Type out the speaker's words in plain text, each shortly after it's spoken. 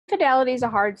Infidelity is a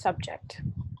hard subject.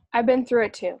 I've been through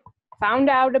it too. Found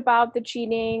out about the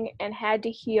cheating and had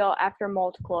to heal after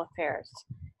multiple affairs.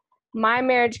 My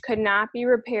marriage could not be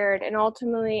repaired and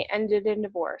ultimately ended in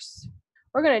divorce.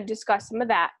 We're going to discuss some of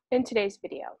that in today's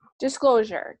video.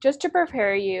 Disclosure, just to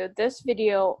prepare you, this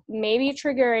video may be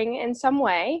triggering in some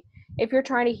way if you're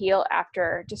trying to heal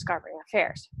after discovering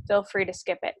affairs. Feel free to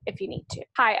skip it if you need to.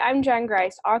 Hi, I'm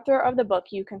Grice, author of the book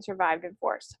You Can Survive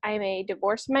Divorce. I am a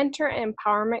divorce mentor and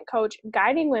empowerment coach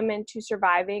guiding women to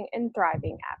surviving and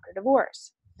thriving after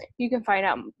divorce. You can find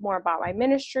out more about my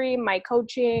ministry, my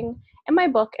coaching, and my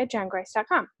book at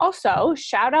jengrice.com. Also,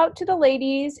 shout out to the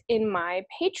ladies in my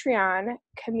Patreon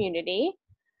community.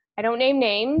 I don't name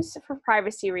names for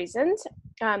privacy reasons.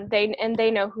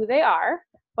 They know who they are,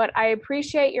 but I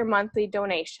appreciate your monthly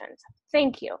donations.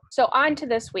 Thank you. So on to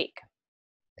this week.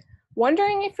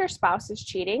 Wondering if your spouse is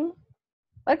cheating?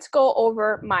 Let's go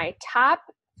over my top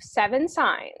 7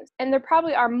 signs, and there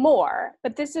probably are more,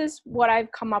 but this is what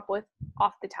I've come up with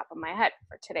off the top of my head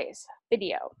for today's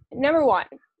video. Number 1,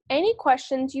 any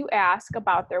questions you ask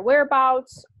about their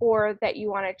whereabouts or that you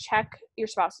want to check your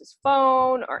spouse's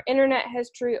phone or internet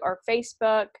history or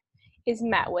Facebook is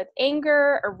met with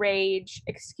anger or rage,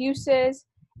 excuses,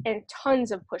 and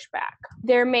tons of pushback.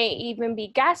 There may even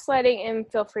be gaslighting,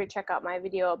 and feel free to check out my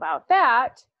video about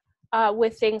that.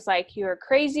 With things like, you're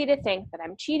crazy to think that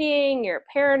I'm cheating, you're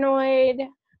paranoid,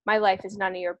 my life is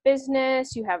none of your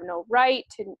business, you have no right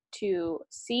to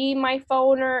see my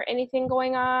phone or anything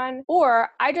going on, or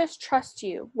I just trust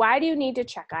you, why do you need to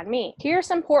check on me? Here's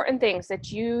some important things that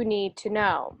you need to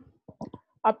know.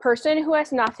 A person who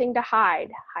has nothing to hide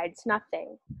hides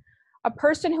nothing. A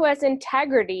person who has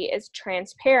integrity is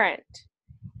transparent.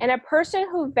 And a person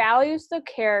who values the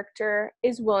character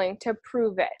is willing to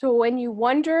prove it. So when you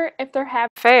wonder if they're having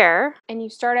an affair and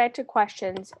you start asking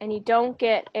questions and you don't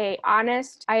get a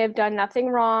honest, I have done nothing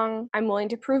wrong, I'm willing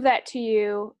to prove that to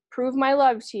you, prove my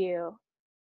love to you,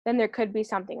 then there could be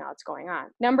something else going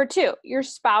on. Number 2, your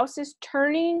spouse is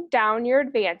turning down your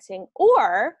advancing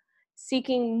or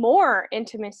seeking more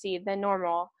intimacy than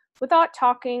normal without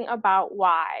talking about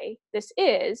why this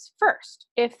is first.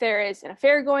 If there is an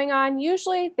affair going on,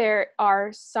 usually there are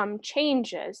some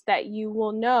changes that you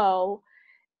will know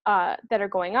that are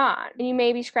going on. And you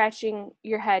may be scratching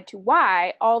your head to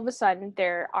why all of a sudden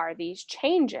there are these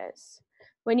changes.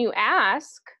 When you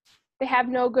ask, they have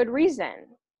no good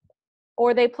reason.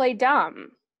 Or they play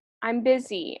dumb. I'm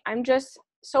busy. I'm just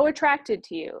so attracted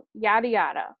to you, yada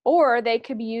yada. Or they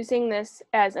could be using this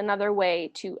as another way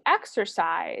to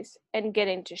exercise and get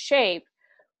into shape,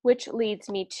 which leads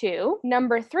me to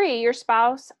number 3, your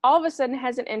spouse all of a sudden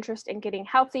has an interest in getting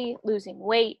healthy, losing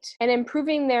weight, and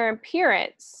improving their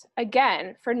appearance,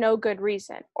 again, for no good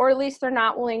reason. Or at least they're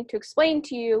not willing to explain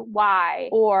to you why,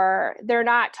 or they're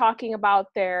not talking about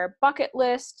their bucket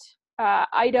list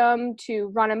item to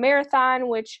run a marathon,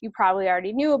 which you probably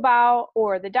already knew about,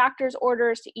 or the doctor's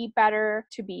orders to eat better,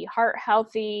 to be heart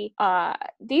healthy.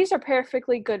 These are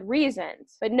perfectly good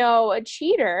reasons. But no, a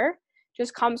cheater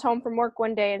just comes home from work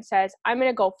one day and says, I'm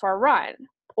going to go for a run,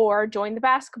 or join the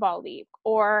basketball league,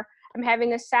 or I'm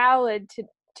having a salad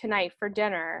tonight for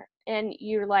dinner. And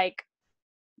you're like,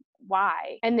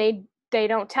 why? And they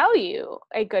don't tell you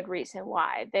a good reason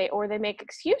why. They make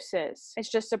excuses. It's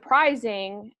just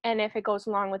surprising. And if it goes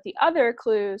along with the other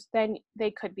clues, then they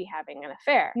could be having an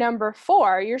affair. Number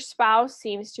 4, your spouse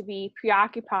seems to be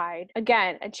preoccupied.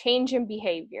 Again, a change in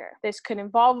behavior. This could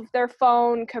involve their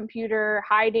phone, computer,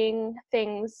 hiding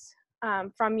things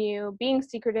from you, being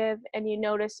secretive, and you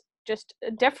notice just a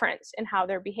difference in how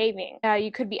they're behaving.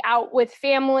 You could be out with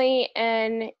family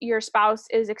and your spouse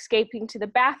is escaping to the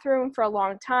bathroom for a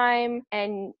long time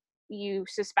and you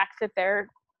suspect that they're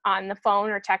on the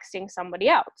phone or texting somebody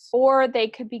else. Or they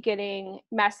could be getting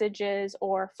messages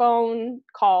or phone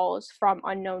calls from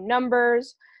unknown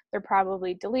numbers. They're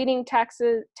probably deleting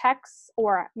texts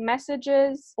or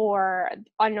messages or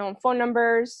unknown phone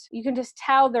numbers. You can just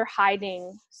tell they're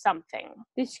hiding something.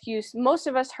 The excuse most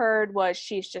of us heard was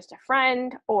she's just a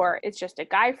friend, or it's just a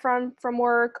guy from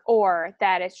work, or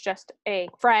that it's just a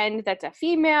friend that's a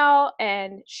female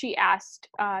and she asked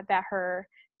that her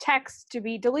text to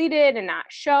be deleted and not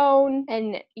shown.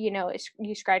 And,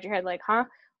 you scratch your head like, huh?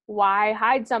 Why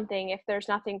hide something if there's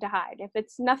nothing to hide? If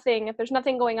there's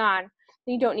nothing going on,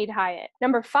 then you don't need to hide it.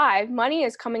 Number 5, money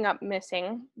is coming up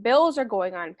missing. Bills are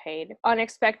going unpaid.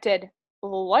 Unexpected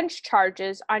lunch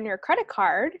charges on your credit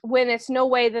card when it's no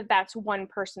way that that's one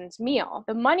person's meal.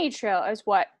 The money trail is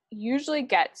what usually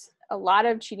gets a lot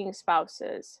of cheating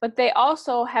spouses, but they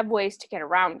also have ways to get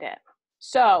around it.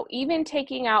 So even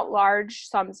taking out large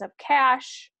sums of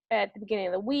cash at the beginning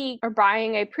of the week, or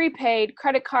buying a prepaid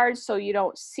credit card so you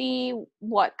don't see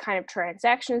what kind of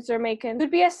transactions they're making, could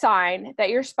be a sign that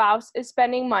your spouse is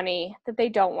spending money that they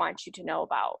don't want you to know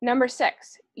about. Number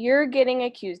 6, you're getting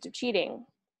accused of cheating.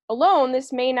 Alone,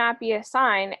 this may not be a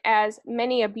sign, as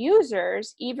many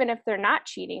abusers, even if they're not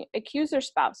cheating, accuse their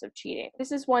spouse of cheating.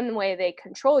 This is one way they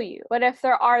control you. But if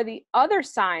there are the other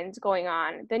signs going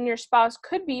on, then your spouse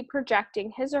could be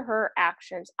projecting his or her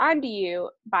actions onto you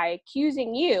by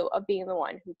accusing you of being the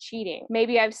one who's cheating.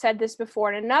 Maybe I've said this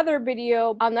before in another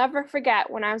video. I'll never forget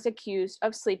when I was accused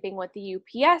of sleeping with the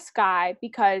UPS guy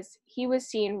because he was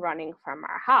seen running from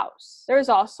our house. There was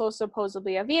also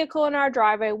supposedly a vehicle in our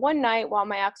driveway one night while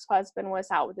my ex-husband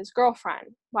was out with his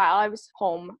girlfriend, while I was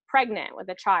home pregnant with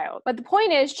a child. But the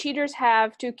point is, cheaters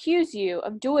have to accuse you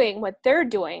of doing what they're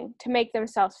doing to make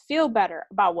themselves feel better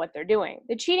about what they're doing.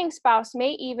 The cheating spouse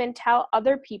may even tell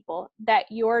other people that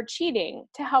you're cheating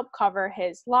to help cover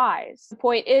his lies. The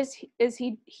point is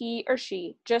he or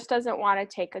she just doesn't want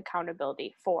to take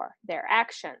accountability for their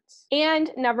actions.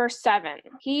 And number 7,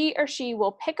 he or she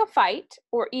will pick a fight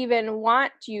or even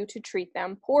want you to treat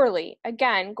them poorly.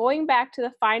 Again, going back to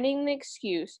the finding an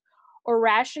excuse or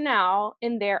rationale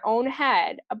in their own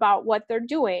head about what they're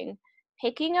doing,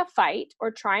 picking a fight or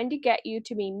trying to get you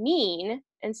to be mean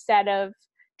instead of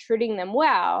treating them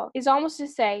well is almost to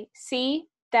say, see,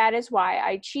 that is why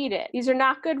I cheated. These are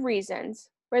not good reasons,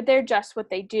 but they're just what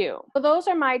they do. So those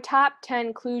are my top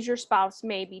 10 clues your spouse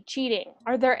may be cheating.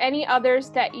 Are there any others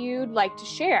that you'd like to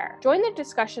share? Join the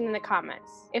discussion in the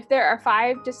comments. If there are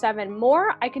 5 to 7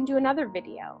 more, I can do another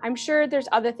video. I'm sure there's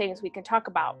other things we can talk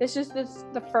about. This is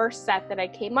the first set that I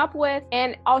came up with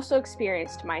and also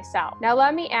experienced myself. Now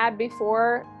let me add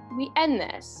before we end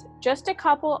this, just a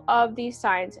couple of these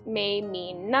signs may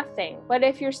mean nothing, but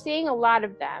if you're seeing a lot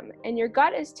of them and your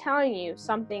gut is telling you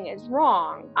something is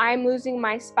wrong, I'm losing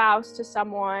my spouse to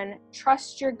someone,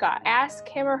 trust your gut. Ask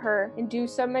him or her and do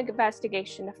some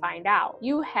investigation to find out.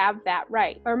 You have that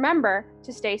right. Remember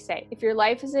to stay safe. If your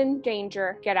life is in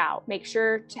danger, get out. Make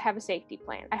sure to have a safety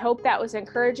plan. I hope that was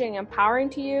encouraging and empowering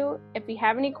to you. If you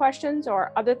have any questions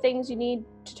or other things you need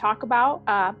to talk about,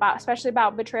 especially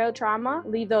about betrayal trauma,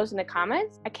 leave those in the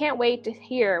comments. I can't wait to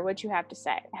hear what you have to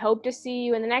say. I hope to see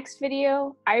you in the next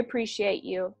video. I appreciate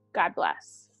you. God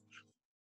bless.